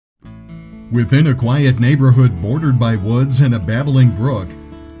Within a quiet neighborhood bordered by woods and a babbling brook,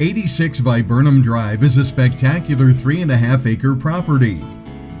 86 Viburnum Drive is a spectacular 3.5-acre property.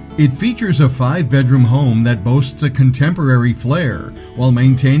 It features a 5-bedroom home that boasts a contemporary flair while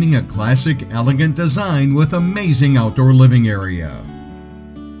maintaining a classic, elegant design with amazing outdoor living area.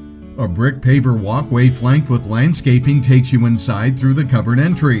 A brick paver walkway flanked with landscaping takes you inside through the covered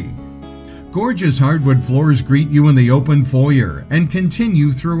entry. Gorgeous hardwood floors greet you in the open foyer and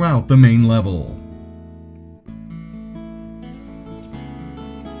continue throughout the main level.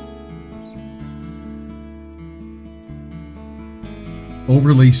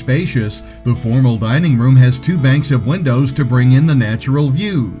 Overly spacious, the formal dining room has 2 banks of windows to bring in the natural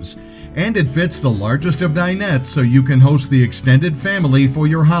views, and it fits the largest of dinettes so you can host the extended family for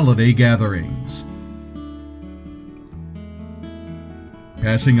your holiday gatherings.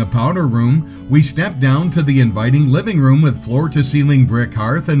 Passing a powder room, we step down to the inviting living room with floor-to-ceiling brick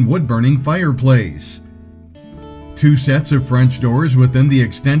hearth and wood-burning fireplace. 2 sets of French doors within the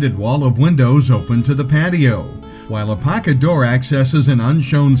extended wall of windows open to the patio, while a pocket door accesses an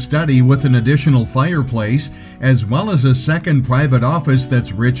unshown study with an additional fireplace, as well as a second private office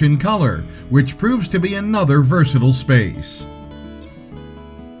that's rich in color, which proves to be another versatile space.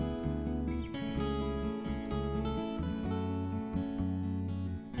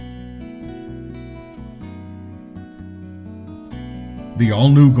 The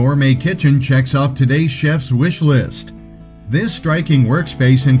all-new gourmet kitchen checks off today's chef's wish list. This striking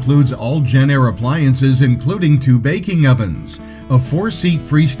workspace includes all Genair appliances including 2 baking ovens, a 4-seat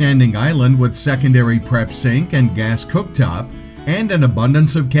freestanding island with secondary prep sink and gas cooktop, and an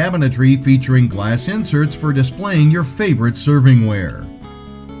abundance of cabinetry featuring glass inserts for displaying your favorite servingware.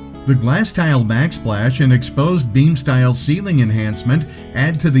 The glass tile backsplash and exposed beam-style ceiling enhancement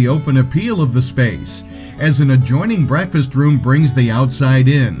add to the open appeal of the space, as an adjoining breakfast room brings the outside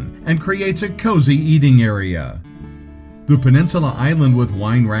in and creates a cozy eating area. The peninsula island with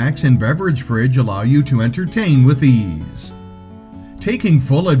wine racks and beverage fridge allow you to entertain with ease. Taking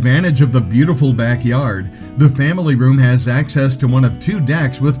full advantage of the beautiful backyard, the family room has access to one of 2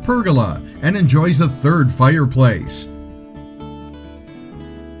 decks with pergola and enjoys a 3rd fireplace.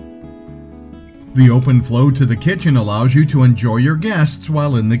 The open flow to the kitchen allows you to enjoy your guests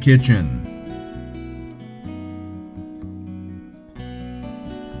while in the kitchen.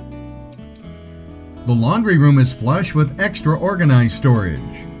 The laundry room is flush with extra organized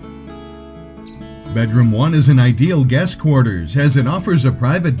storage. Bedroom 1 is an ideal guest quarters as it offers a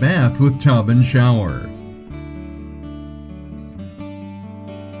private bath with tub and shower.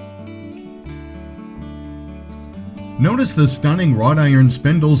 Notice the stunning wrought iron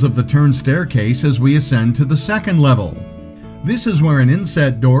spindles of the turn staircase as we ascend to the 2nd level. This is where an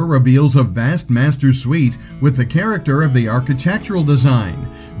inset door reveals a vast master suite with the character of the architectural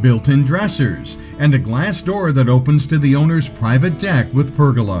design, built-in dressers, and a glass door that opens to the owner's private deck with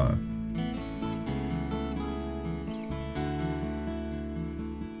pergola.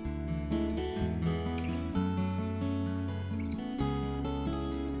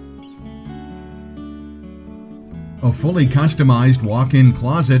 A fully customized walk-in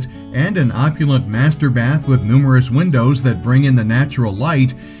closet and an opulent master bath with numerous windows that bring in the natural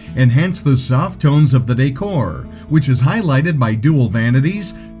light enhance the soft tones of the decor, which is highlighted by dual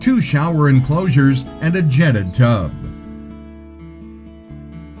vanities, 2 shower enclosures, and a jetted tub.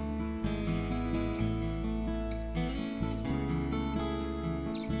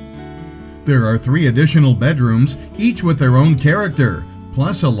 There are 3 additional bedrooms, each with their own character,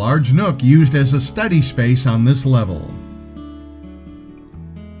 plus a large nook used as a study space on this level.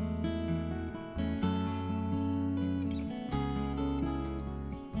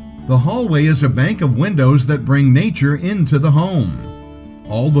 The hallway is a bank of windows that bring nature into the home.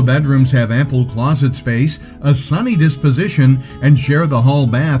 All the bedrooms have ample closet space, a sunny disposition, and share the hall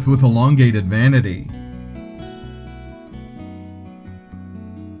bath with elongated vanity.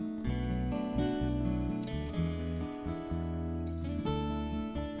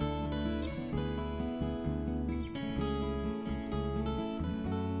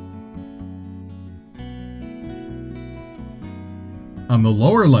 On the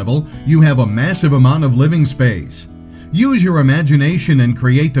lower level, you have a massive amount of living space. Use your imagination and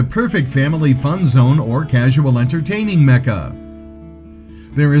create the perfect family fun zone or casual entertaining mecca.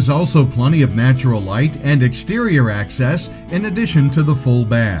 There is also plenty of natural light and exterior access in addition to the full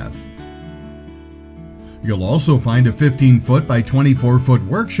bath. You'll also find a 15-foot by 24-foot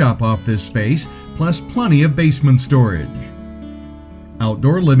workshop off this space, plus plenty of basement storage.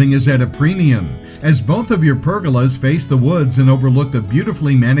 Outdoor living is at a premium, as both of your pergolas face the woods and overlook the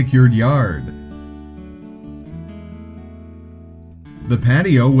beautifully manicured yard. The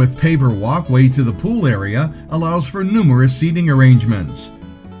patio with paver walkway to the pool area allows for numerous seating arrangements.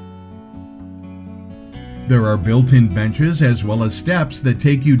 There are built-in benches as well as steps that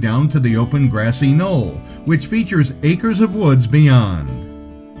take you down to the open grassy knoll, which features acres of woods beyond.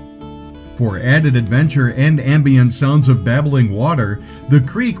 For added adventure and ambient sounds of babbling water, the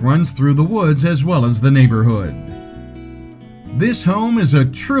creek runs through the woods as well as the neighborhood. This home is a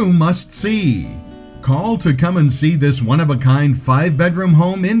true must-see. Call to come and see this one-of-a-kind 5-bedroom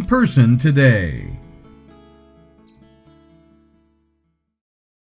home in person today.